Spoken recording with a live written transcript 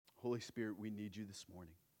Holy Spirit, we need you this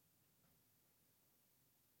morning.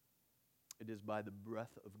 It is by the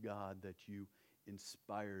breath of God that you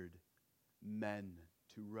inspired men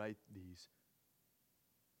to write these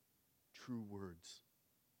true words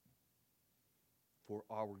for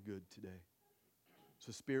our good today.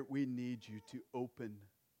 So, Spirit, we need you to open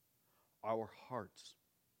our hearts,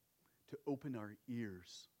 to open our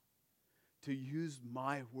ears, to use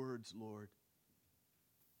my words, Lord,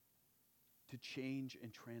 to change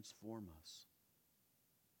and transform us.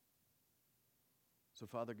 So,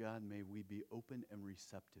 Father God, may we be open and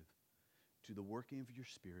receptive to the working of your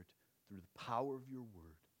Spirit through the power of your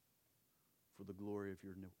word for the glory of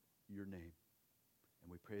your name.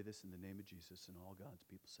 And we pray this in the name of Jesus, and all God's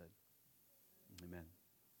people said, amen.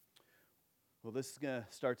 Well, this is going to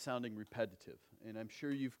start sounding repetitive, and I'm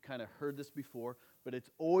sure you've kind of heard this before, but it's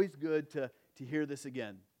always good to hear this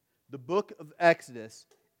again. The book of Exodus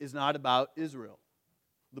is not about Israel.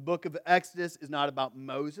 The book of Exodus is not about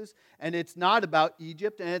Moses, and it's not about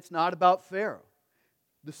Egypt, and it's not about Pharaoh.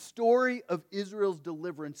 The story of Israel's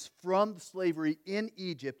deliverance from slavery in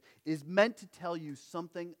Egypt is meant to tell you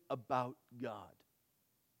something about God.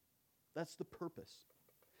 That's the purpose.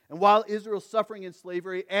 And while Israel's suffering in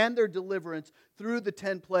slavery and their deliverance through the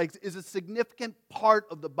 10 plagues is a significant part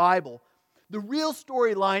of the Bible, the real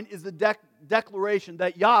storyline is the declaration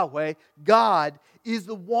that Yahweh, God, is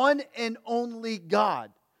the one and only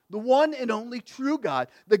God. The one and only true God.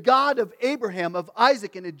 The God of Abraham, of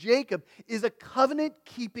Isaac, and of Jacob is a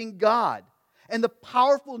covenant-keeping God. And the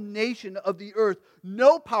powerful nation of the earth,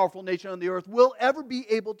 no powerful nation on the earth will ever be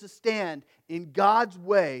able to stand in God's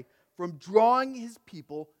way from drawing his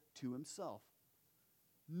people to himself.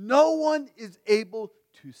 No one is able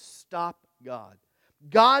to stop God.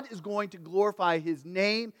 God is going to glorify his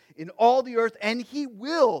name in all the earth, and he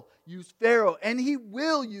will use Pharaoh, and he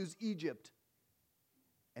will use Egypt,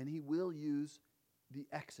 and he will use the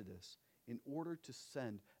Exodus in order to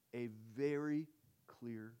send a very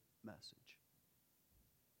clear message.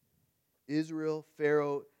 Israel,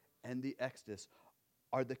 Pharaoh, and the Exodus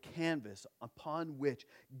are the canvas upon which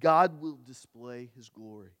God will display his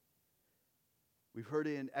glory. We've heard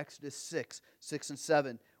it in Exodus 6 and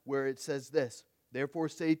 7, where it says this, "Therefore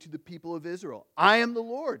say to the people of Israel, I am the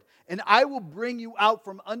Lord, and I will bring you out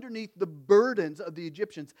from underneath the burdens of the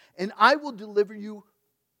Egyptians, and I will deliver you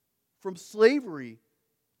from slavery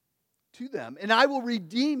to them, and I will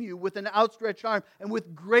redeem you with an outstretched arm, and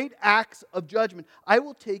with great acts of judgment. I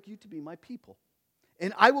will take you to be my people,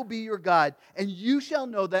 and I will be your God, and you shall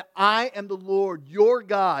know that I am the Lord, your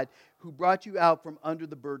God, who brought you out from under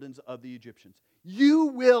the burdens of the Egyptians." You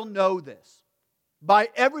will know this by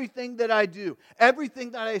everything that I do, everything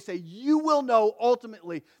that I say. You will know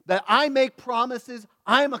ultimately that I make promises,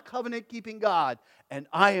 I am a covenant-keeping God, and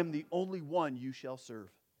I am the only one you shall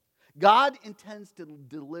serve. God intends to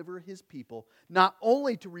deliver his people, not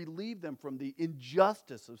only to relieve them from the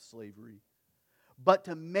injustice of slavery, but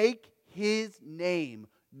to make his name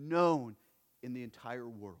known in the entire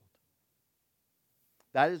world.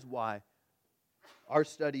 That is why our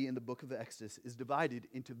study in the book of Exodus is divided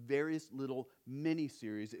into various little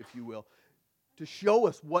mini-series, if you will, to show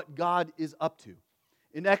us what God is up to.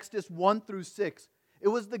 In Exodus 1 through 6, it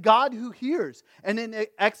was the God who hears. And in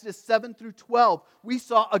Exodus 7 through 12, we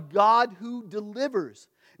saw a God who delivers.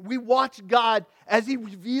 We watched God as he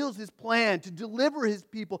reveals his plan to deliver his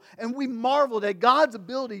people, and we marveled at God's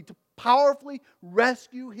ability to powerfully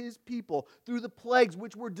rescue his people through the plagues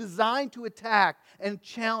which were designed to attack and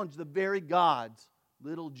challenge the very gods,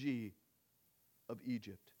 little g, of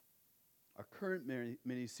Egypt. Our current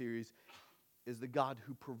mini-series is the God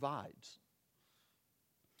who provides.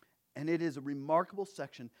 And it is a remarkable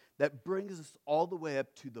section that brings us all the way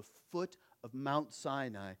up to the foot of Mount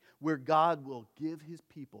Sinai, where God will give his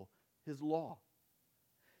people his law.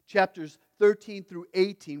 Chapters 13 through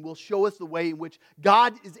 18 will show us the way in which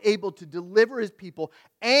God is able to deliver his people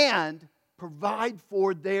and provide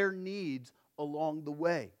for their needs along the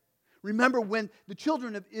way. Remember, when the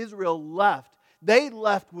children of Israel left, they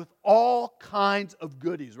left with all kinds of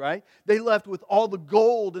goodies, right? They left with all the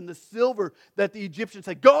gold and the silver that the Egyptians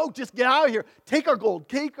said, "Go, just get out of here. Take our gold,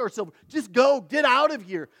 take our silver. Just go, get out of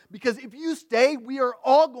here. Because if you stay, we are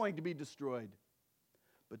all going to be destroyed."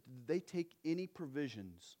 But did they take any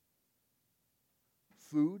provisions?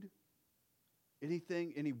 Food?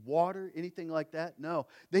 Anything, any water, anything like that? No.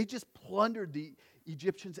 They just plundered the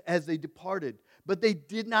Egyptians as they departed. But they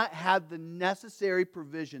did not have the necessary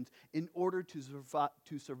provisions in order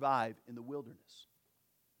to survive in the wilderness.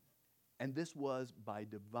 And this was by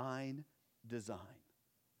divine design.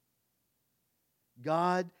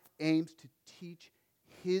 God aims to teach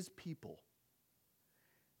his people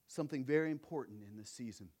something very important in this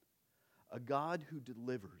season. A God who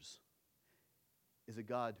delivers is a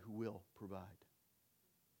God who will provide.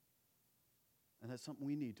 And that's something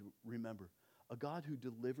we need to remember. A God who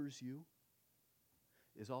delivers you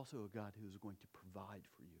is also a God who is going to provide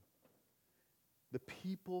for you. The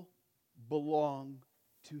people belong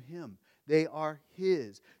to Him. They are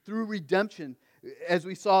His. Through redemption, as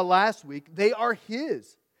we saw last week, they are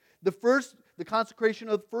His. The consecration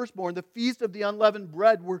of the firstborn, the feast of the unleavened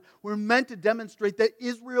bread were meant to demonstrate that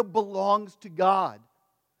Israel belongs to God.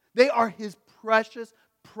 They are His precious,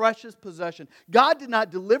 precious possession. God did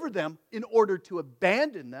not deliver them in order to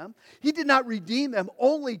abandon them. He did not redeem them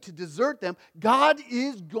only to desert them. God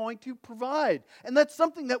is going to provide. And that's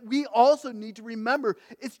something that we also need to remember.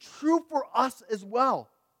 It's true for us as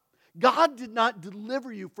well. God did not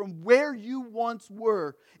deliver you from where you once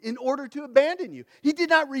were in order to abandon you. He did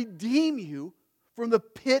not redeem you from the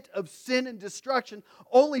pit of sin and destruction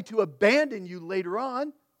only to abandon you later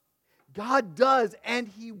on. God does, and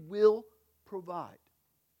He will provide.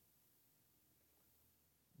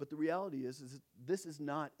 But the reality is this is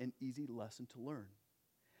not an easy lesson to learn.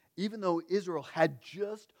 Even though Israel had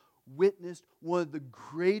just witnessed one of the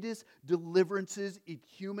greatest deliverances in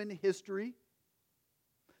human history,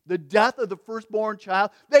 the death of the firstborn child,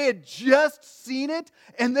 they had just seen it,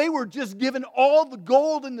 and they were just given all the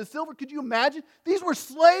gold and the silver. Could you imagine? These were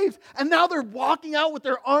slaves, and now they're walking out with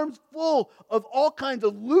their arms full of all kinds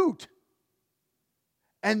of loot.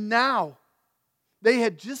 And now, they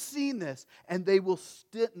had just seen this, and they will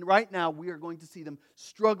right now we are going to see them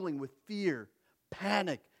struggling with fear,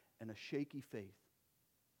 panic, and a shaky faith.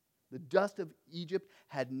 The dust of Egypt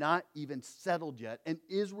had not even settled yet, and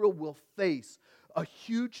Israel will face a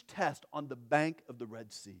huge test on the bank of the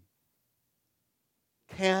Red Sea.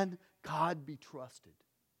 Can God be trusted?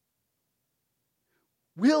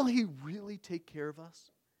 Will He really take care of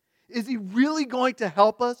us? Is He really going to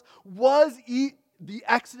help us? Was the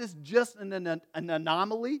Exodus just an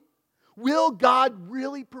anomaly? Will God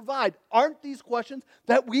really provide? Aren't these questions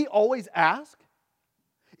that we always ask?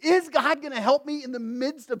 Is God going to help me in the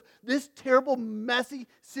midst of this terrible, messy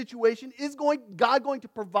situation? Is God going to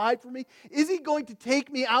provide for me? Is He going to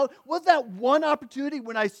take me out? Was that one opportunity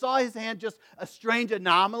when I saw His hand just a strange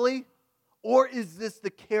anomaly? Or is this the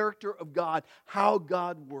character of God, how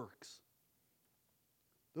God works?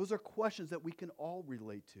 Those are questions that we can all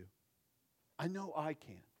relate to. I know I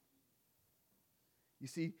can. You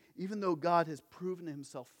see, even though God has proven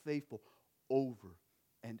Himself faithful over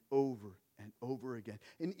and over and over again,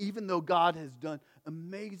 and even though God has done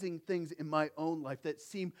amazing things in my own life that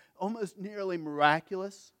seem almost nearly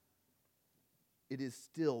miraculous, it is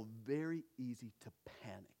still very easy to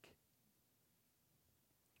panic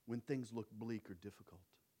when things look bleak or difficult.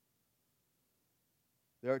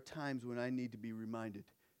 There are times when I need to be reminded,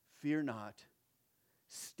 fear not,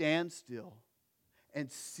 stand still,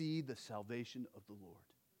 and see the salvation of the Lord.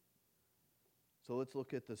 So let's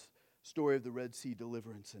look at this story of the Red Sea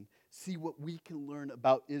deliverance and see what we can learn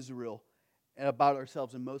about Israel and about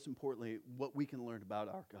ourselves, and most importantly, what we can learn about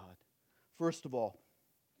our God. First of all,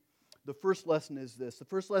 the first lesson is this. The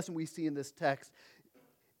first lesson we see in this text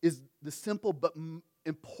is the simple but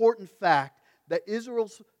important fact that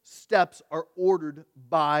Israel's steps are ordered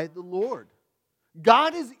by the Lord.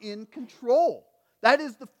 God is in control. That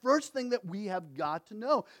is the first thing that we have got to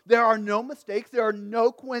know. There are no mistakes. There are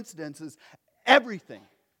no coincidences. Everything,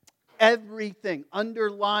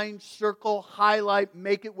 underline, circle, highlight,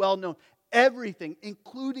 make it well known. Everything,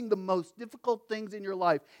 including the most difficult things in your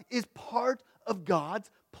life, is part of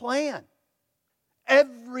God's plan.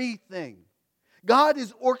 Everything. God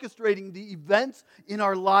is orchestrating the events in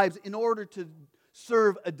our lives in order to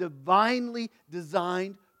serve a divinely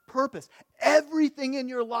designed purpose. Everything in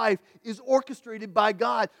your life is orchestrated by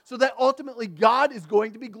God so that ultimately God is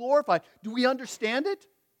going to be glorified. Do we understand it?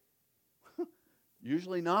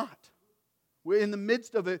 Usually not. We're in the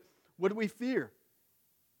midst of it. What do we fear?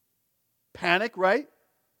 Panic, right?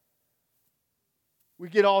 We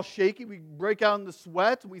get all shaky. We break out in the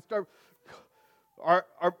sweats. We start, our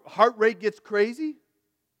heart rate gets crazy.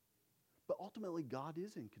 But ultimately, God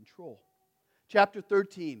is in control. Chapter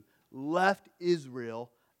 13 left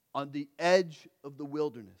Israel on the edge of the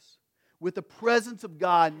wilderness, with the presence of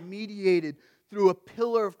God mediated through a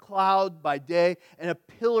pillar of cloud by day and a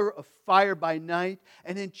pillar of fire by night.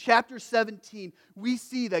 And in chapter 17, we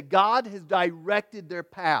see that God has directed their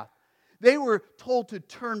path. They were told to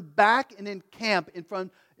turn back and encamp in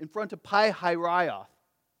front of Pi-Hahiroth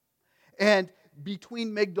and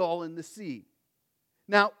between Migdol and the sea.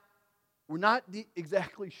 Now, we're not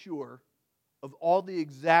exactly sure of all the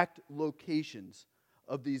exact locations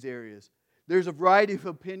of these areas. There's a variety of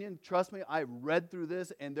opinion. Trust me, I read through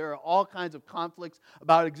this, and there are all kinds of conflicts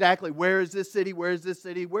about exactly where is this city, where is this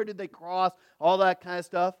city, where did they cross, all that kind of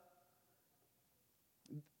stuff.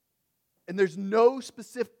 And there's no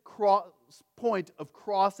specific point of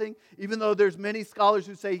crossing, even though there's many scholars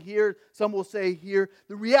who say here, some will say here.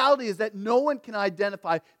 The reality is that no one can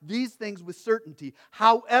identify these things with certainty.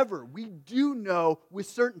 However, we do know with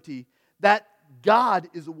certainty that God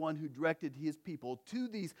is the one who directed His people to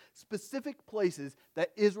these specific places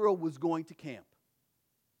that Israel was going to camp.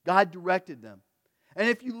 God directed them. And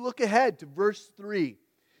if you look ahead to verse 3,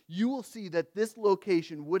 you will see that this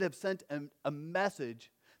location would have sent a message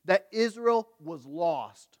that Israel was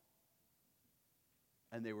lost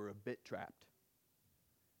and they were a bit trapped.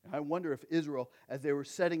 And I wonder if Israel, as they were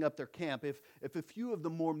setting up their camp, if a few of the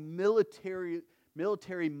more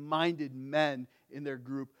military-minded men in their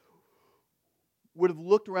group would have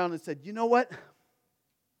looked around and said, you know what?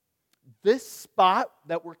 This spot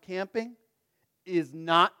that we're camping is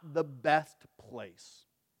not the best place.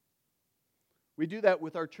 We do that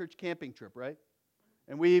with our church camping trip, right?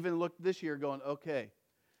 And we even looked this year going, okay,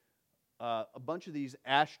 a bunch of these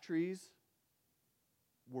ash trees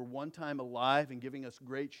were one time alive and giving us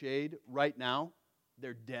great shade. Right now,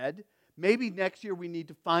 they're dead. Maybe next year we need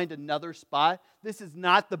to find another spot. This is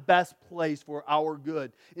not the best place for our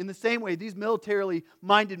good. In the same way, these militarily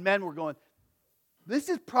minded men were going, this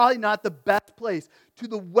is probably not the best place. To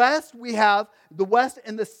the west, the west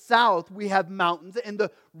and the south, we have mountains, and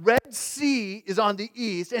the Red Sea is on the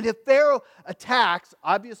east. And if Pharaoh attacks,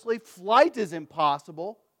 obviously flight is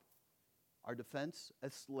impossible. Our defense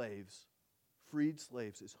as slaves, freed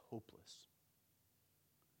slaves, is hopeless.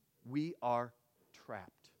 We are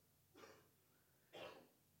trapped.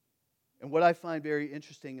 And what I find very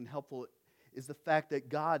interesting and helpful is the fact that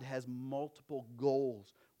God has multiple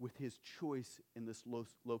goals with His choice in this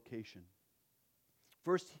location.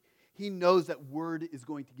 First, He knows that word is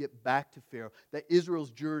going to get back to Pharaoh, that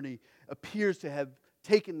Israel's journey appears to have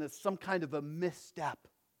taken some kind of a misstep.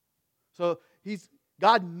 So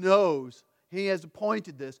God knows, He has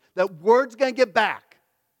appointed this, that word's going to get back.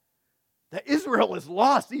 That Israel is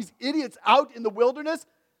lost. These idiots out in the wilderness,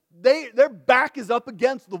 their back is up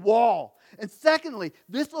against the wall. And secondly,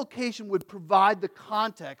 this location would provide the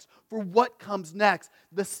context for what comes next.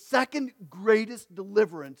 The second greatest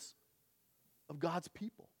deliverance of God's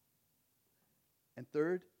people. And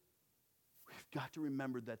third, we've got to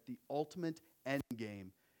remember that the ultimate end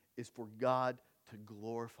game is for God to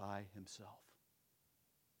glorify Himself.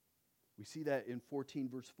 We see that in 14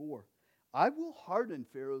 verse 4. I will harden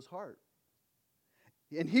Pharaoh's heart,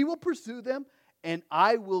 and he will pursue them, and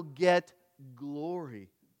I will get glory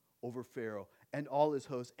over Pharaoh and all his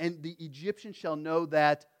hosts. And the Egyptians shall know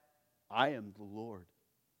that I am the Lord.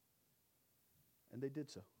 And they did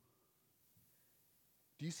so.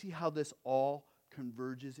 Do you see how this all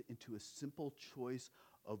converges into a simple choice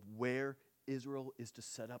of where Israel is to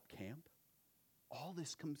set up camp? All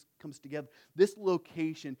this comes together. This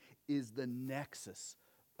location is the nexus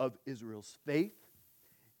of Israel's faith,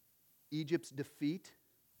 Egypt's defeat,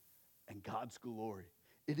 and God's glory.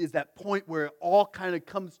 It is that point where it all kind of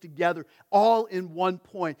comes together, all in one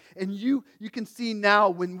point. And you can see now,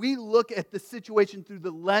 when we look at the situation through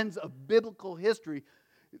the lens of biblical history,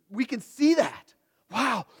 we can see that.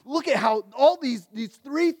 Wow, look at how all these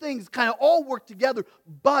three things kind of all work together.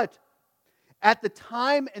 But at the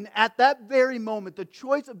time and at that very moment, the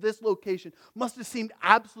choice of this location must have seemed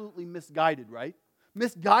absolutely misguided, right?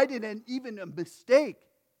 Misguided and even a mistake.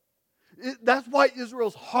 That's why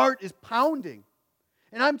Israel's heart is pounding.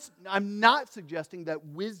 And I'm not suggesting that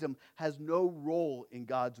wisdom has no role in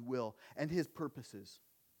God's will and His purposes.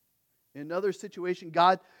 In another situation,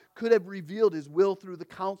 God could have revealed His will through the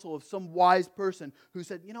counsel of some wise person who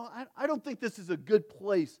said, I don't think this is a good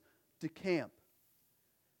place to camp.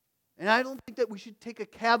 And I don't think that we should take a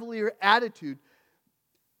cavalier attitude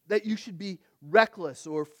that you should be reckless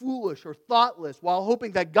or foolish or thoughtless while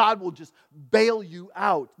hoping that God will just bail you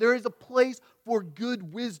out. There is a place for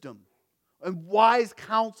good wisdom and wise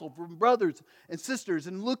counsel from brothers and sisters,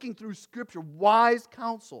 and looking through Scripture, wise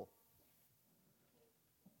counsel.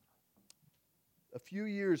 A few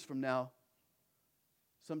years from now,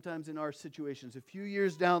 sometimes in our situations, a few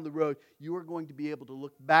years down the road, you are going to be able to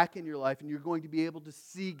look back in your life and you're going to be able to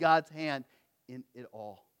see God's hand in it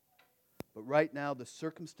all. But right now, the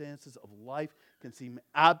circumstances of life can seem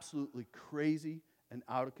absolutely crazy and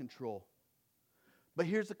out of control. But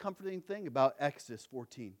here's the comforting thing about Exodus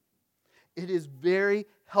 14. It is very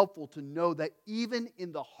helpful to know that even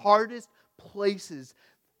in the hardest places,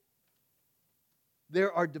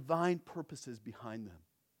 there are divine purposes behind them.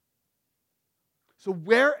 So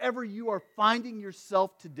wherever you are finding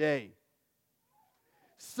yourself today,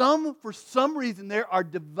 for some reason, there are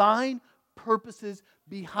divine purposes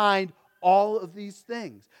behind all of these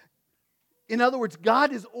things. In other words,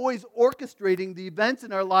 God is always orchestrating the events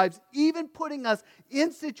in our lives, even putting us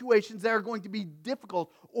in situations that are going to be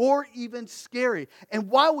difficult or even scary. And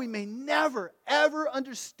while we may never, ever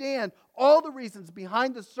understand all the reasons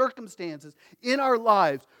behind the circumstances in our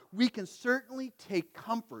lives, we can certainly take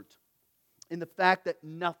comfort in the fact that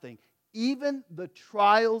nothing, even the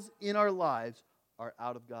trials in our lives, are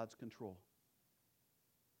out of God's control.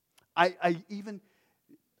 I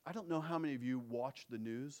don't know how many of you watch the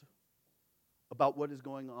news about what is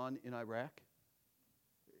going on in Iraq.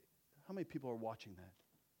 How many people are watching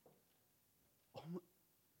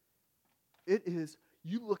that? It is,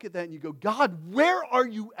 you look at that and you go, God, where are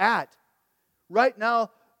you at? Right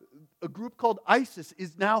now, a group called ISIS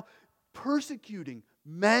is now persecuting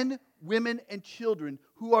men, women, and children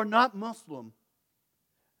who are not Muslim.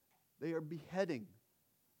 They are beheading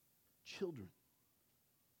children,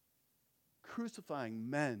 crucifying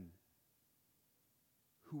men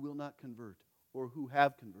who will not convert or who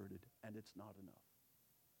have converted, and it's not enough.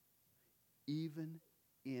 Even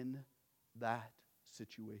in that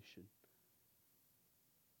situation,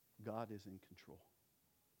 God is in control.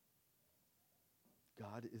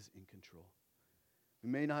 God is in control. We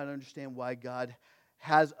may not understand why God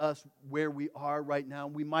has us where we are right now.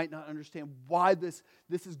 We might not understand why this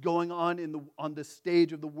is going on on the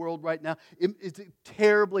stage of the world right now. It's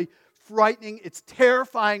terribly frightening. It's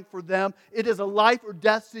terrifying for them. It is a life or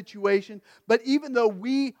death situation. But even though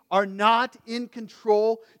we are not in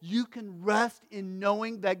control, you can rest in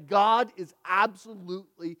knowing that God is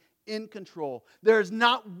absolutely in control. There is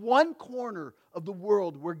not one corner of the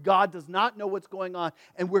world where God does not know what's going on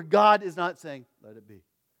and where God is not saying, let it be.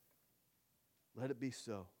 Let it be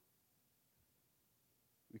so.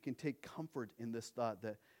 We can take comfort in this thought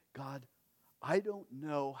that, God, I don't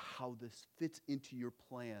know how this fits into your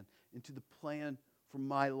plan, into the plan for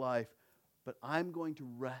my life, but I'm going to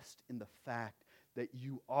rest in the fact that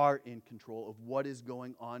you are in control of what is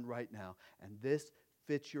going on right now, and this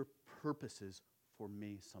fits your purposes for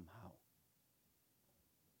me somehow.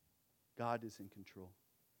 God is in control.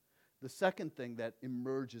 The second thing that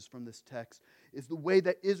emerges from this text is the way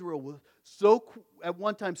that Israel was at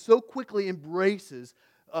one time so quickly embraces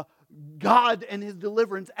God and His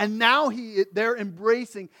deliverance, and now they're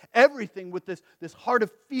embracing everything with this heart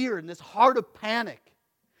of fear and this heart of panic.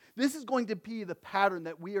 This is going to be the pattern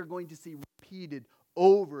that we are going to see repeated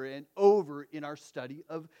over and over in our study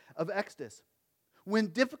of Exodus. When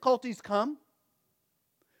difficulties come,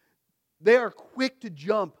 they are quick to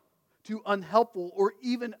jump to unhelpful or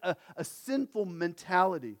even a sinful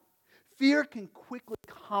mentality. Fear can quickly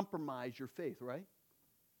compromise your faith, right?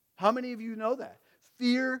 How many of you know that?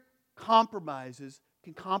 Fear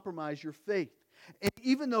can compromise your faith. And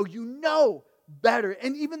even though you know better,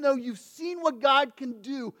 and even though you've seen what God can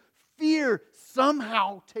do, fear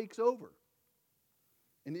somehow takes over.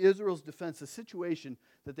 In Israel's defense, the situation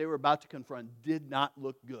that they were about to confront did not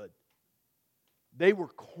look good. They were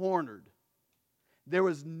cornered. There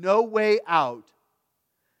was no way out.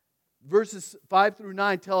 Verses 5 through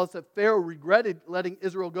 9 tell us that Pharaoh regretted letting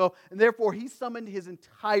Israel go, and therefore he summoned his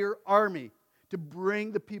entire army to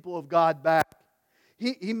bring the people of God back.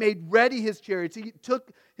 He made ready his chariots. He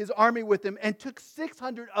took his army with him and took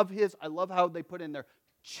 600 of his, I love how they put in there,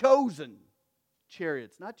 chosen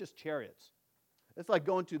chariots, not just chariots. It's like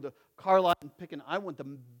going to the car lot and picking, I want the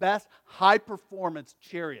best high-performance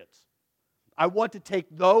chariots. I want to take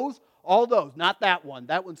all those, not that one.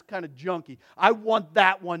 That one's kind of junky. I want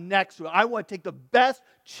that one next to it. I want to take the best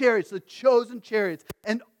chariots, the chosen chariots,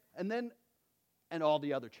 and all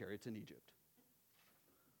the other chariots in Egypt.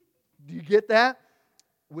 Do you get that?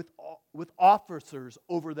 With officers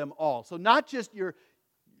over them all. So not just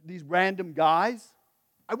these random guys.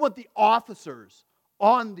 I want the officers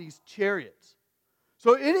on these chariots.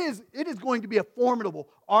 So it is going to be a formidable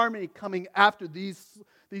army coming after these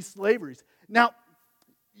slaveries. Now,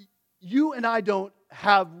 you and I don't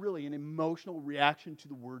have really an emotional reaction to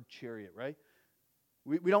the word chariot, right?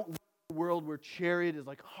 We don't live in a world where chariot is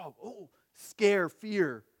like, scare,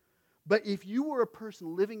 fear. But if you were a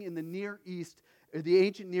person living in the Near East, or the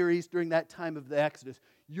ancient Near East during that time of the Exodus,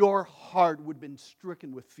 your heart would have been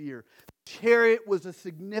stricken with fear. Chariot was a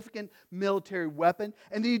significant military weapon,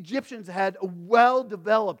 and the Egyptians had a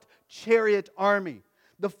well-developed chariot army.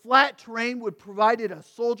 The flat terrain would provide a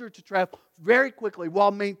soldier to travel very quickly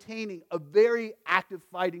while maintaining a very active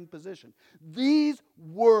fighting position. These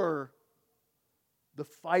were the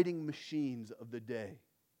fighting machines of the day.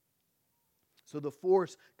 So the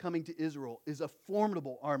force coming to Israel is a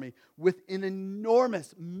formidable army with an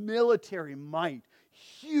enormous military might.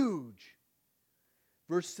 Huge.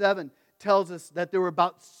 Verse 7 tells us that there were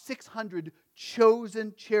about 600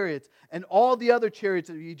 chosen chariots and all the other chariots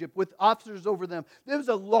of Egypt with officers over them. There was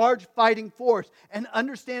a large fighting force and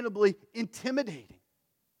understandably intimidating.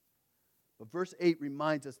 But verse 8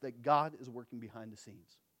 reminds us that God is working behind the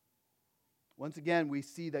scenes. Once again, we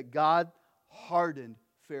see that God hardened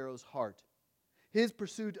Pharaoh's heart. His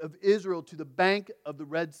pursuit of Israel to the bank of the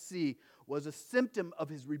Red Sea was a symptom of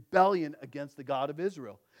his rebellion against the God of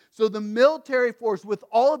Israel. So the military force, with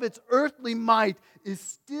all of its earthly might, is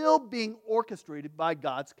still being orchestrated by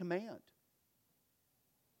God's command.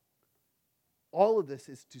 All of this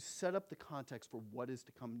is to set up the context for what is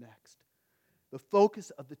to come next. The focus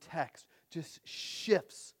of the text just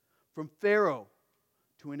shifts from Pharaoh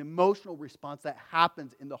to an emotional response that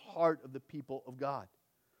happens in the heart of the people of God.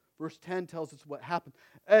 Verse 10 tells us what happened.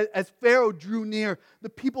 As Pharaoh drew near,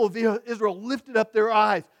 the people of Israel lifted up their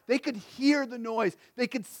eyes. They could hear the noise. They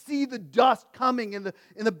could see the dust coming in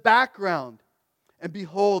the background. And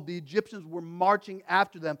behold, the Egyptians were marching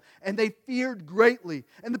after them, and they feared greatly.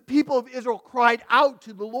 And the people of Israel cried out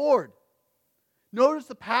to the Lord. Notice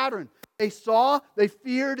the pattern. They saw, they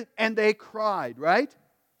feared, and they cried, right?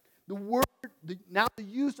 Now the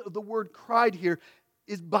use of the word cried here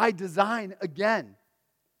is by design again.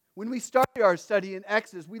 When we started our study in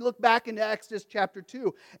Exodus, we look back into Exodus chapter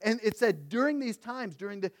 2, and it said, during these times,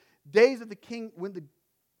 during the days of the king,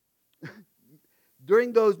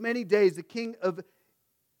 during those many days, the king of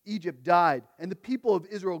Egypt died, and the people of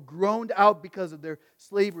Israel groaned out because of their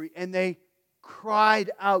slavery, and they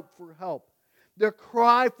cried out for help. Their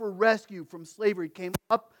cry for rescue from slavery came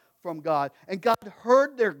up from God, and God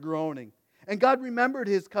heard their groaning. And God remembered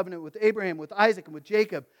His covenant with Abraham, with Isaac, and with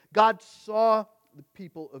Jacob. God saw the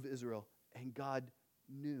people of Israel, and God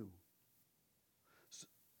knew.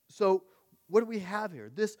 So what do we have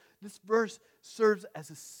here? This verse serves as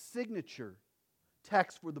a signature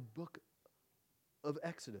text for the book of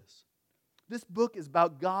Exodus. This book is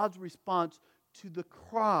about God's response to the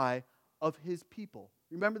cry of His people.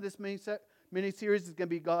 Remember, this mini-series is going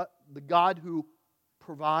to be the God who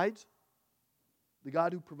provides. The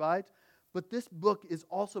God who provides. But this book is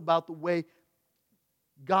also about the way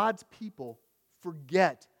God's people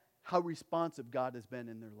forget how responsive God has been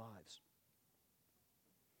in their lives.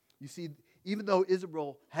 You see, even though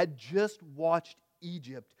Israel had just watched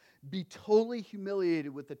Egypt be totally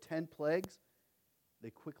humiliated with the 10 plagues, they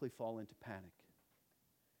quickly fall into panic.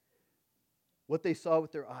 What they saw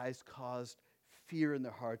with their eyes caused fear in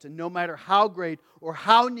their hearts. And no matter how great or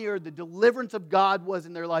how near the deliverance of God was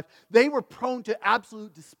in their life, they were prone to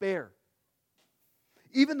absolute despair.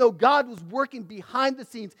 Even though God was working behind the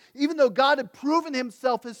scenes, even though God had proven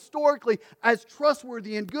Himself historically as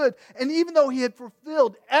trustworthy and good, and even though He had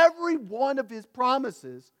fulfilled every one of His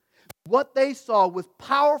promises, what they saw was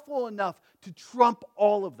powerful enough to trump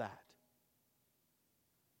all of that.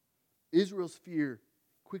 Israel's fear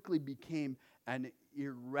quickly became an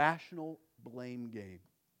irrational blame game.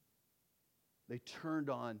 They turned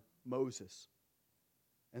on Moses,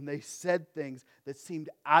 and they said things that seemed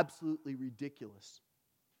absolutely ridiculous.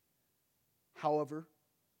 However,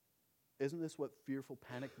 isn't this what fearful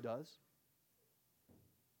panic does?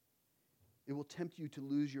 It will tempt you to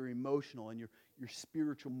lose your emotional and your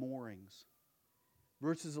spiritual moorings.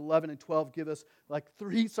 Verses 11 and 12 give us like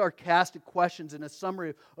 3 sarcastic questions and a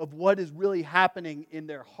summary of what is really happening in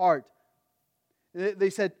their heart.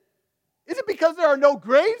 They said, "Is it because there are no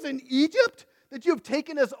graves in Egypt that you have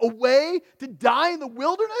taken us away to die in the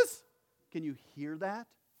wilderness?" Can you hear that?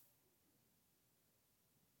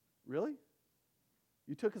 Really?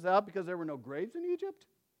 You took us out because there were no graves in Egypt?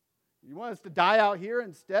 You want us to die out here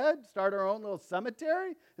instead? Start our own little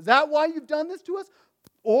cemetery? Is that why you've done this to us?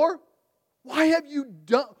 Or what have you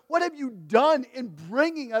done in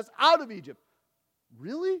bringing us out of Egypt?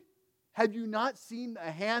 Really? Have you not seen the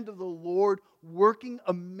hand of the Lord working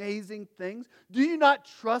amazing things? Do you not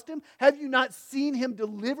trust Him? Have you not seen Him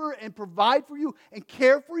deliver and provide for you and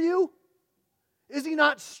care for you? Is He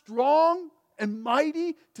not strong and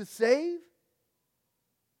mighty to save?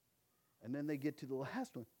 And then they get to the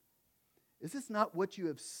last one. Is this not what you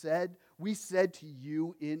have said? We said to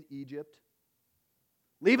you in Egypt,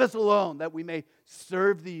 "Leave us alone that we may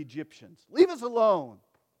serve the Egyptians." Leave us alone.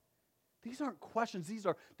 These aren't questions. These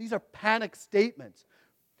are panic statements.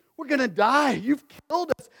 We're going to die. You've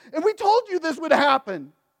killed us. And we told you this would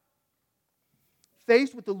happen.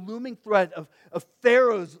 Faced with the looming threat of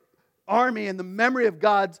Pharaoh's army and the memory of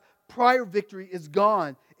God's prior victory is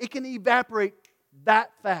gone, it can evaporate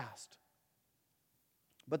that fast.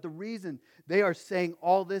 But the reason They are saying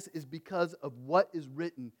all this is because of what is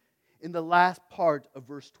written in the last part of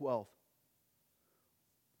verse 12.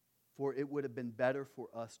 For it would have been better for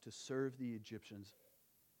us to serve the Egyptians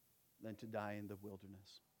than to die in the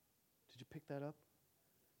wilderness. Did you pick that up?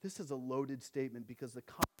 This is a loaded statement because the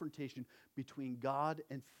confrontation between God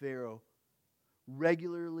and Pharaoh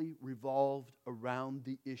regularly revolved around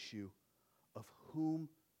the issue of whom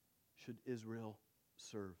should Israel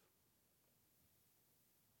serve.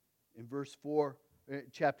 In verse 4,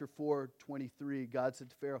 chapter 4, 23, God said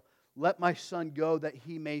to Pharaoh, "Let my son go that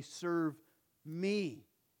he may serve me."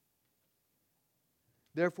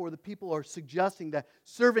 Therefore, the people are suggesting that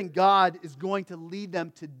serving God is going to lead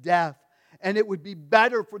them to death. And it would be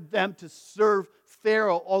better for them to serve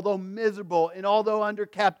Pharaoh, although miserable, and although under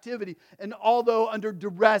captivity, and although under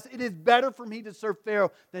duress. It is better for me to serve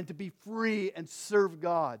Pharaoh than to be free and serve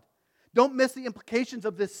God. Don't miss the implications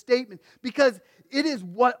of this statement, because it is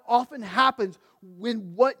what often happens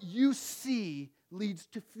when what you see leads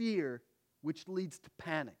to fear, which leads to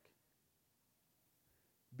panic.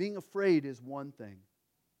 Being afraid is one thing.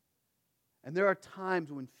 And there are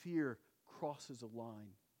times when fear crosses a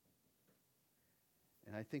line.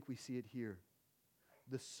 And I think we see it here.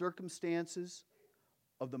 The circumstances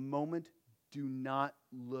of the moment do not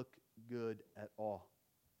look good at all.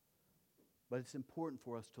 But it's important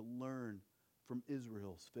for us to learn from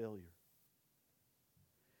Israel's failure.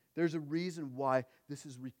 There's a reason why this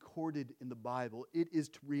is recorded in the Bible. It is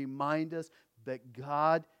to remind us that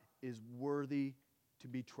God is worthy to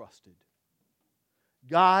be trusted.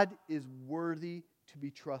 God is worthy to be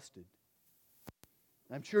trusted.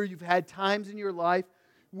 I'm sure you've had times in your life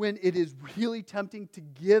when it is really tempting to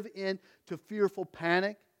give in to fearful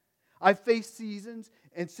panic. I've faced seasons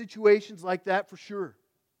and situations like that for sure.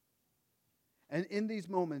 And in these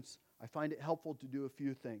moments, I find it helpful to do a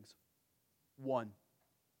few things. One,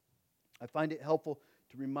 I find it helpful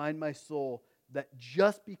to remind my soul that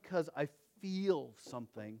just because I feel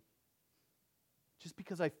something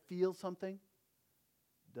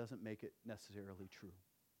doesn't make it necessarily true.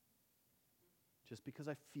 Just because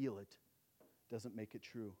I feel it doesn't make it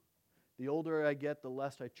true. The older I get, the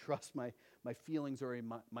less I trust my feelings or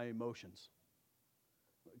my emotions.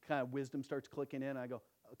 Kind of wisdom starts clicking in. I go,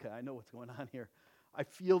 okay, I know what's going on here. I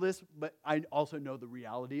feel this, but I also know the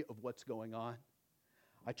reality of what's going on.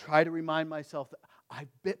 I try to remind myself that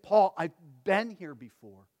I've been here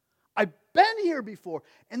before. I've been here before.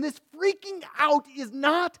 And this freaking out is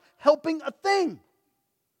not helping a thing.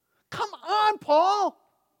 Come on, Paul.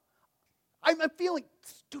 I'm feeling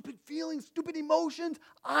stupid feelings, stupid emotions.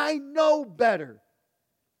 I know better.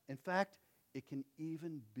 In fact, it can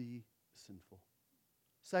even be sinful.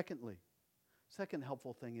 Second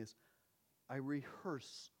helpful thing is I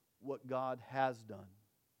rehearse what God has done.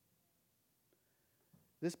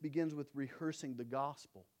 This begins with rehearsing the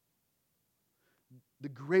gospel, the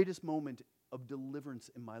greatest moment of deliverance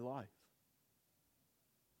in my life.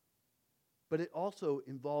 But it also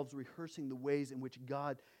involves rehearsing the ways in which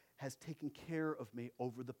God has taken care of me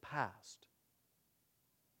over the past.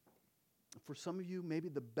 For some of you, maybe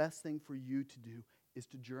the best thing for you to do is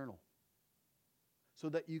to journal so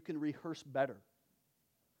that you can rehearse better.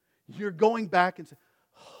 You're going back and saying,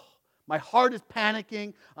 oh, my heart is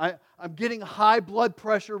panicking. I'm getting high blood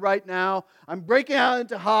pressure right now. I'm breaking out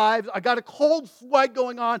into hives. I got a cold sweat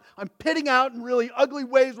going on. I'm pitting out in really ugly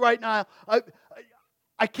ways right now.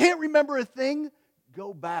 I can't remember a thing.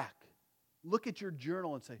 Go back. Look at your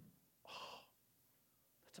journal and say, oh,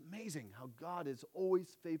 that's amazing how God is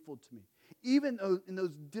always faithful to me. Even in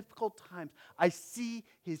those difficult times, I see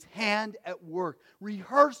His hand at work.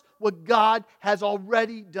 Rehearse what God has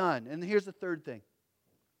already done. And here's the third thing.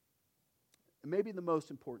 And maybe the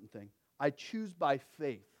most important thing. I choose by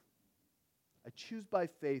faith. I choose by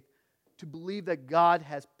faith to believe that God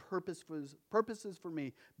has purposes for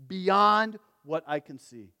me beyond what I can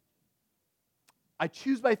see. I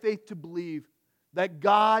choose by faith to believe that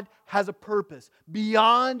God has a purpose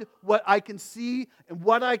beyond what I can see and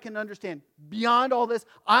what I can understand. Beyond all this,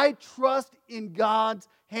 I trust in God's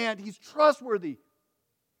hand. He's trustworthy.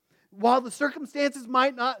 While the circumstances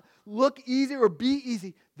might not look easy or be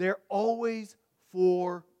easy, they're always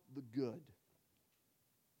for the good.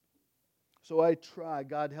 So I try,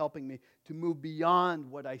 God helping me, to move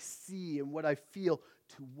beyond what I see and what I feel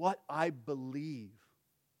to what I believe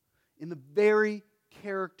in the very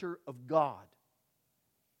character of God.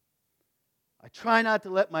 I try not to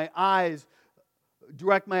let my eyes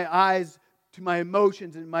direct my eyes to my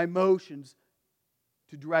emotions and my emotions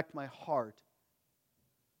to direct my heart.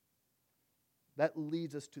 That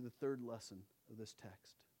leads us to the third lesson of this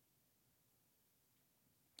text.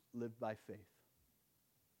 Live by faith.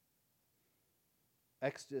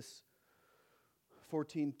 Exodus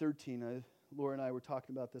 14:13. Laura and I were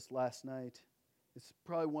talking about this last night. It's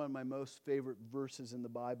probably one of my most favorite verses in the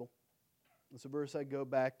Bible. It's a verse I go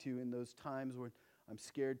back to in those times when I'm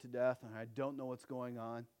scared to death and I don't know what's going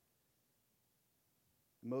on.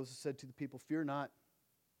 Moses said to the people, "Fear not,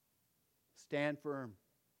 stand firm,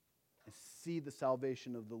 and see the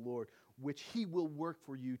salvation of the Lord, which He will work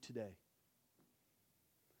for you today.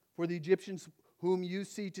 For the Egyptians whom you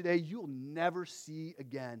see today, you'll never see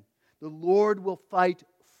again. The Lord will fight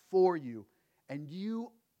for you, and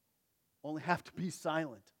you only have to be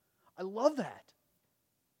silent." I love that.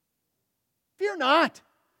 Fear not.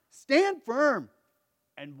 Stand firm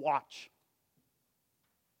and watch.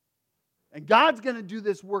 And God's going to do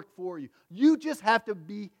this work for you. You just have to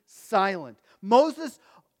be silent. Moses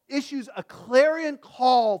issues a clarion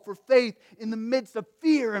call for faith in the midst of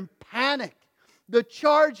fear and panic. The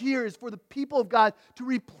charge here is for the people of God to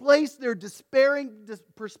replace their despairing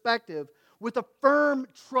perspective with a firm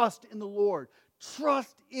trust in the Lord.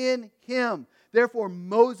 Trust in Him. Therefore,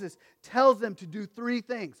 Moses tells them to do three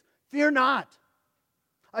things. Fear not.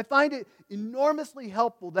 I find it enormously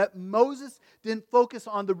helpful that Moses didn't focus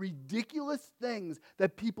on the ridiculous things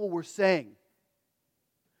that people were saying.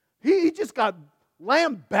 He just got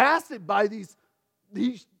lambasted by these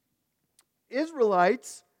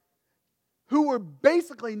Israelites who were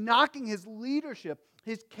basically knocking his leadership,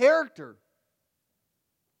 his character.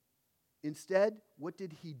 Instead, what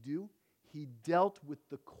did he do? He dealt with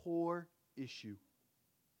the core issue,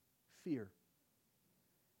 fear.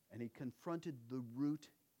 And he confronted the root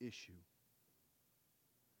issue.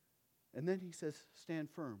 And then he says, stand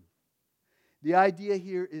firm. The idea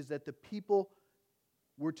here is that the people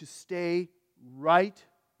were to stay right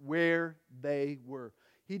where they were.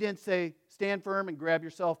 He didn't say, stand firm and grab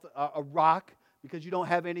yourself a rock because you don't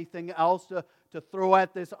have anything else to throw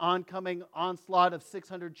at this oncoming onslaught of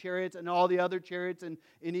 600 chariots and all the other chariots in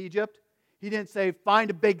Egypt. He didn't say, find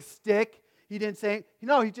a big stick. He didn't say,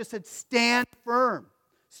 no, he just said, stand firm.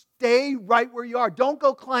 Stay right where you are. Don't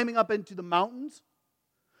go climbing up into the mountains.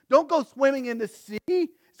 Don't go swimming in the sea.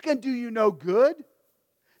 It's going to do you no good.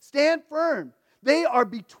 Stand firm. They are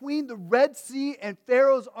between the Red Sea and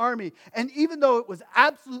Pharaoh's army. And even though it was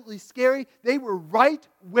absolutely scary, they were right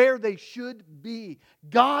where they should be.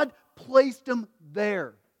 God placed them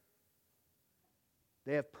there.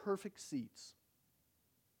 They have perfect seats.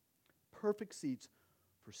 Perfect seats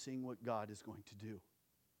for seeing what God is going to do.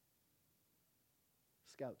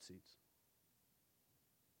 Scout seats.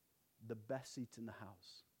 The best seats in the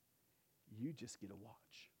house. You just get to watch.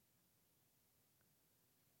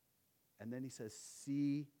 And then he says,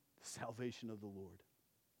 see the salvation of the Lord.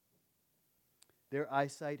 Their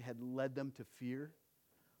eyesight had led them to fear,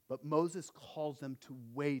 but Moses calls them to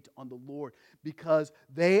wait on the Lord because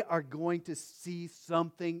they are going to see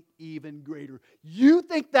something even greater. You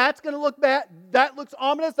think that's going to look bad? That looks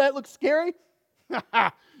ominous? That looks scary?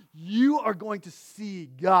 You are going to see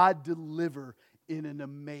God deliver in an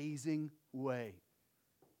amazing way.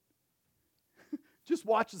 Just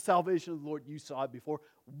watch the salvation of the Lord. You saw it before.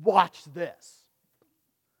 Watch this.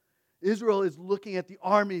 Israel is looking at the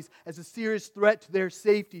armies as a serious threat to their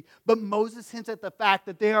safety. But Moses hints at the fact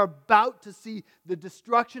that they are about to see the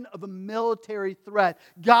destruction of a military threat.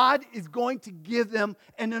 God is going to give them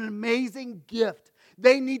an amazing gift.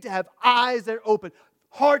 They need to have eyes that are open,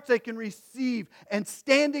 hearts they can receive, and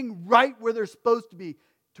standing right where they're supposed to be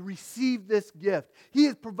to receive this gift. He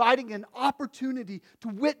is providing an opportunity to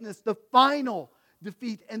witness the final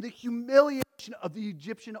defeat and the humiliation of the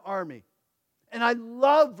Egyptian army. And I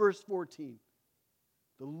love verse 14.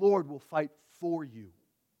 The Lord will fight for you,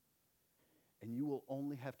 and you will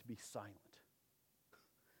only have to be silent.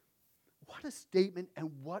 What a statement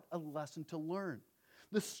and what a lesson to learn.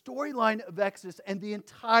 The storyline of Exodus and the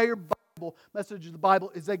entire message of the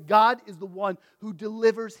Bible is that God is the one who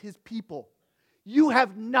delivers His people. You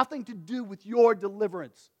have nothing to do with your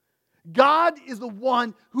deliverance. God is the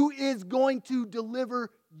one who is going to deliver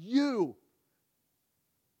you.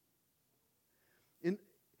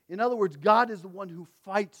 In other words, God is the one who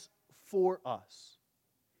fights for us.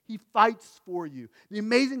 He fights for you. The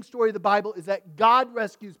amazing story of the Bible is that God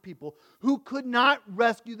rescues people who could not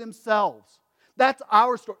rescue themselves. That's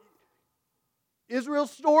our story.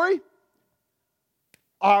 Israel's story,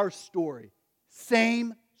 our story.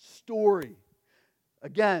 Same story.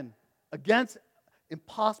 Again, against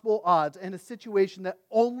impossible odds and a situation that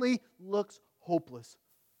only looks hopeless,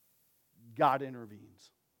 God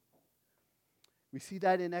intervenes. We see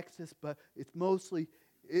that in Exodus, but it's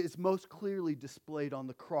most clearly displayed on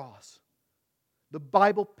the cross. The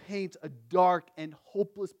Bible paints a dark and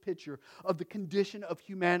hopeless picture of the condition of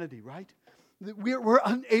humanity, right? We're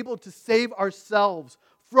unable to save ourselves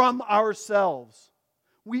from ourselves.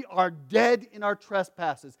 We are dead in our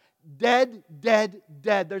trespasses. Dead, dead,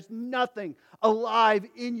 dead. There's nothing alive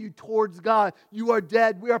in you towards God. You are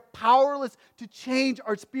dead. We are powerless to change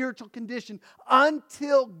our spiritual condition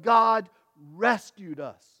until God rescued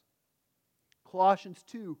us. Colossians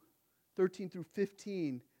 2:13 through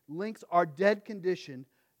 15 links our dead condition,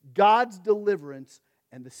 God's deliverance,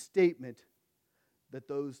 and the statement that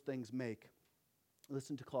those things make.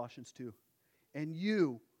 Listen to Colossians 2. And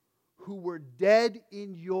you, who were dead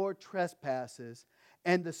in your trespasses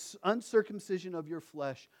and the uncircumcision of your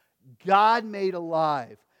flesh, God made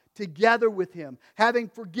alive together with Him, having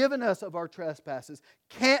forgiven us of our trespasses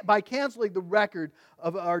by canceling the record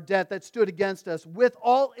of our debt that stood against us with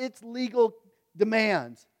all its legal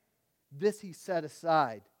demands. This He set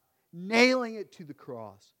aside, nailing it to the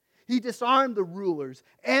cross. He disarmed the rulers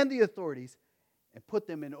and the authorities and put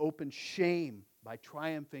them in open shame by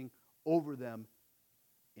triumphing over them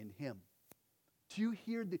in Him. Do you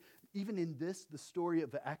hear, even in this, the story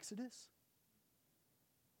of the Exodus?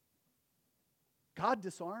 God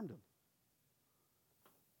disarmed them.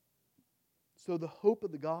 So the hope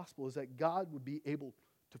of the gospel is that God would be able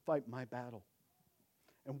to fight my battle.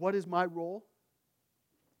 And what is my role?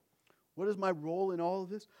 What is my role in all of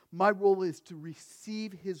this? My role is to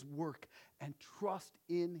receive His work and trust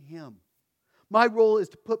in Him. My role is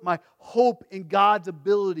to put my hope in God's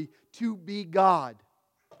ability to be God.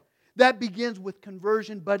 That begins with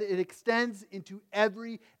conversion, but it extends into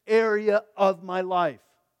every area of my life.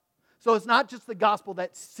 So it's not just the gospel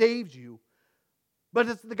that saves you, but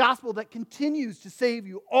it's the gospel that continues to save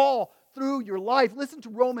you all through your life. Listen to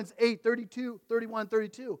Romans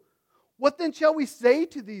 8:31-32. What then shall we say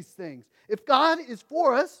to these things? If God is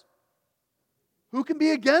for us, who can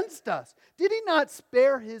be against us? Did He not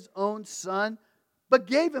spare His own Son, but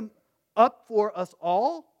gave Him up for us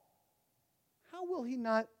all? How will He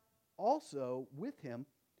not also with Him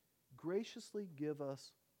graciously give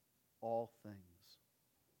us all things?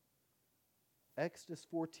 Exodus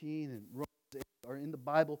 14 and Romans 8 are in the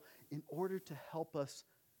Bible in order to help us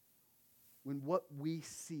when what we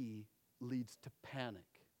see leads to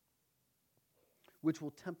panic, which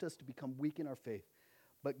will tempt us to become weak in our faith.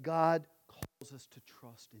 But God calls us to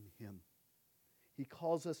trust in Him. He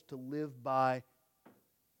calls us to live by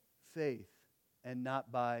faith and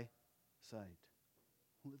not by sight.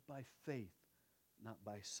 Live by faith, not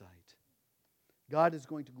by sight. God is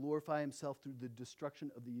going to glorify Himself through the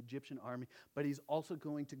destruction of the Egyptian army, but He's also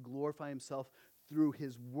going to glorify Himself through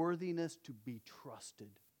His worthiness to be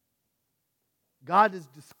trusted. God is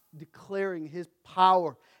declaring His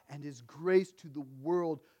power and His grace to the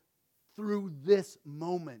world through this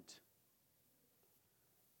moment.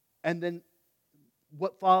 And then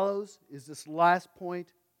what follows is this last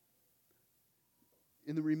point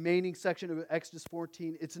in the remaining section of Exodus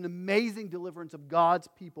 14. It's an amazing deliverance of God's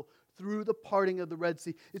people through the parting of the Red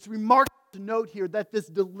Sea. It's remarkable to note here that this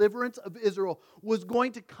deliverance of Israel was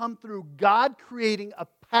going to come through God creating a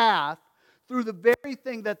path through the very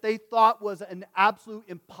thing that they thought was an absolute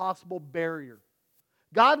impossible barrier.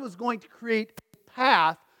 God was going to create a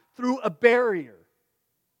path through a barrier.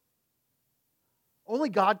 Only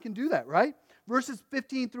God can do that, right? Verses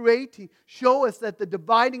 15 through 18 show us that the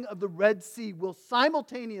dividing of the Red Sea will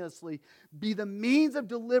simultaneously be the means of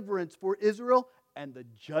deliverance for Israel and the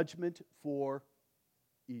judgment for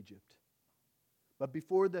Egypt. But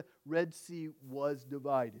before the Red Sea was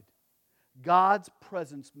divided, God's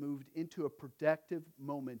presence moved into a protective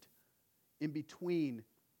moment in between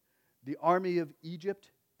the army of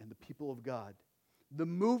Egypt and the people of God. The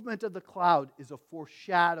movement of the cloud is a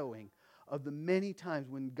foreshadowing of the many times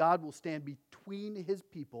when God will stand between His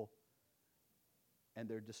people and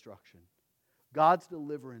their destruction. God's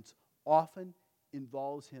deliverance often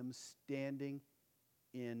involves Him standing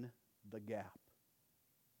in the gap.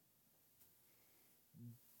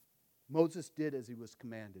 Moses did as he was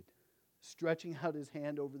commanded, stretching out his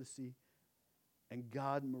hand over the sea, and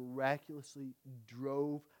God miraculously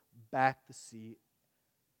drove back the sea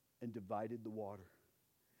and divided the water.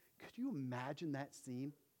 Could you imagine that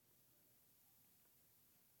scene?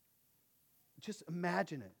 Just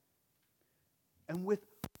imagine it. And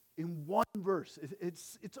in one verse,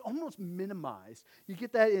 it's almost minimized. You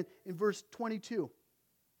get that in verse 22.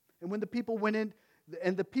 And when the people went in,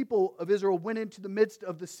 and the people of Israel went into the midst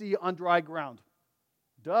of the sea on dry ground.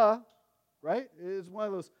 Duh, right? It's one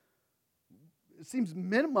of those, it seems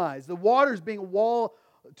minimized. The waters being a wall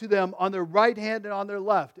to them on their right hand and on their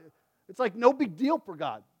left. It's like no big deal for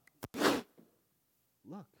God.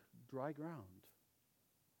 Look, dry ground.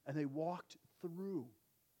 And they walked through.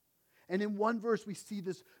 And in one verse, we see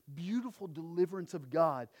this beautiful deliverance of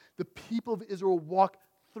God. The people of Israel walk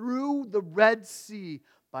through the Red Sea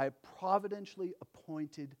by a providentially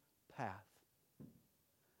appointed path.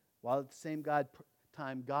 While at the same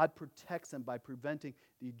time, God protects them by preventing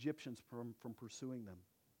the Egyptians from pursuing them.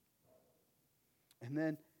 And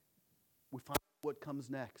then we find what comes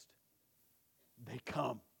next. They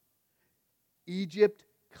come. Egypt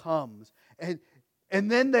comes. And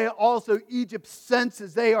then Egypt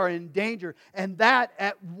senses they are in danger. And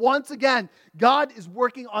once again, God is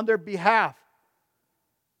working on their behalf.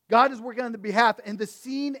 God is working on their behalf. And the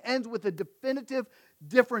scene ends with a definitive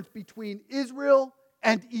difference between Israel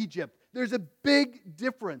and Egypt. There's a big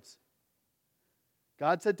difference.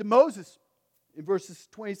 God said to Moses in verses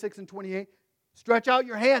 26 and 28, "Stretch out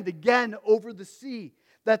your hand again over the sea,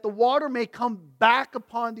 that the water may come back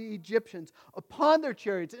upon the Egyptians, upon their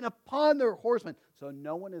chariots, and upon their horsemen." So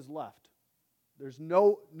no one is left. There's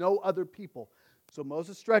no other people. So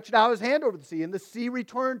Moses stretched out his hand over the sea, and the sea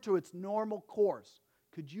returned to its normal course.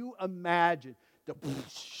 Could you imagine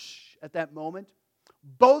at that moment?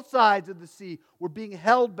 Both sides of the sea were being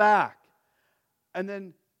held back. And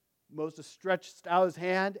then Moses stretched out his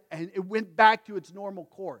hand, and it went back to its normal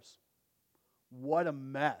course. What a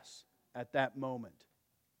mess at that moment.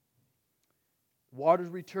 Waters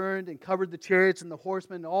returned and covered the chariots and the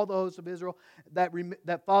horsemen and all the hosts of Israel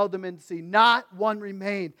that followed them in the sea. Not one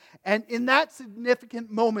remained. And in that significant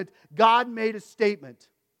moment, God made a statement.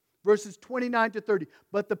 Verses 29 to 30.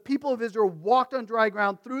 "But the people of Israel walked on dry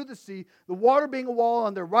ground through the sea, the water being a wall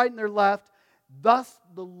on their right and their left. Thus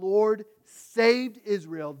the Lord saved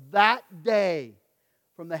Israel that day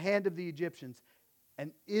from the hand of the Egyptians.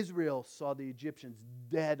 And Israel saw the Egyptians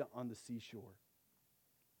dead on the seashore."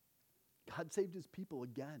 God saved His people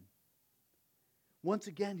again. Once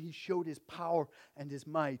again, He showed His power and His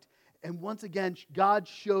might. And once again, God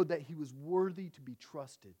showed that He was worthy to be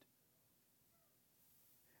trusted.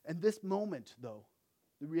 And this moment, though,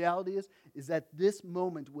 the reality is that this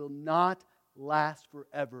moment will not last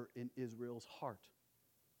forever in Israel's heart.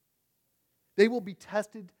 They will be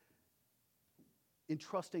tested in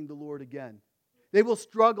trusting the Lord again. They will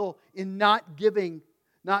struggle in not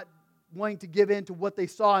wanting to give in to what they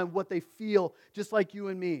saw and what they feel, just like you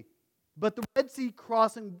and me. But the Red Sea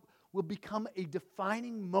crossing will become a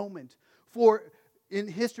defining moment in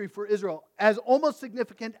history for Israel, as almost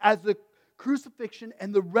significant as the crucifixion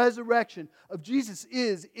and the resurrection of Jesus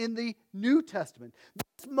is in the New Testament.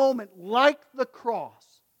 This moment, like the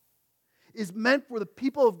cross, is meant for the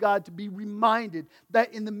people of God to be reminded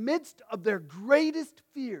that in the midst of their greatest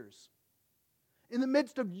fears, in the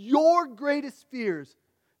midst of your greatest fears,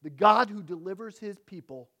 the God who delivers His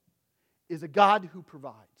people is a God who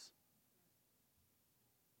provides.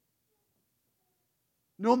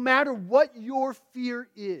 No matter what your fear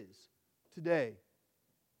is today,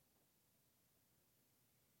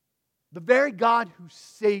 the very God who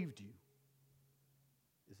saved you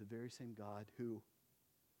is the very same God who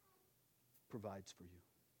provides for you.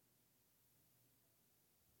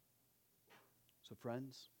 So,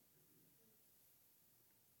 friends,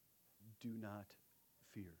 do not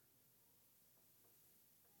fear.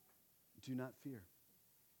 Do not fear.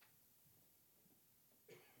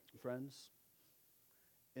 Friends,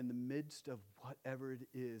 in the midst of whatever it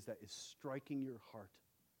is that is striking your heart,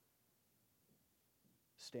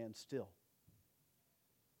 stand still.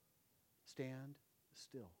 Stand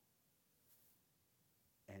still.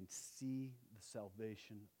 And see the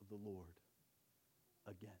salvation of the Lord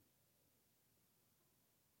again.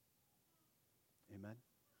 Amen.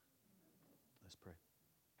 Let's pray.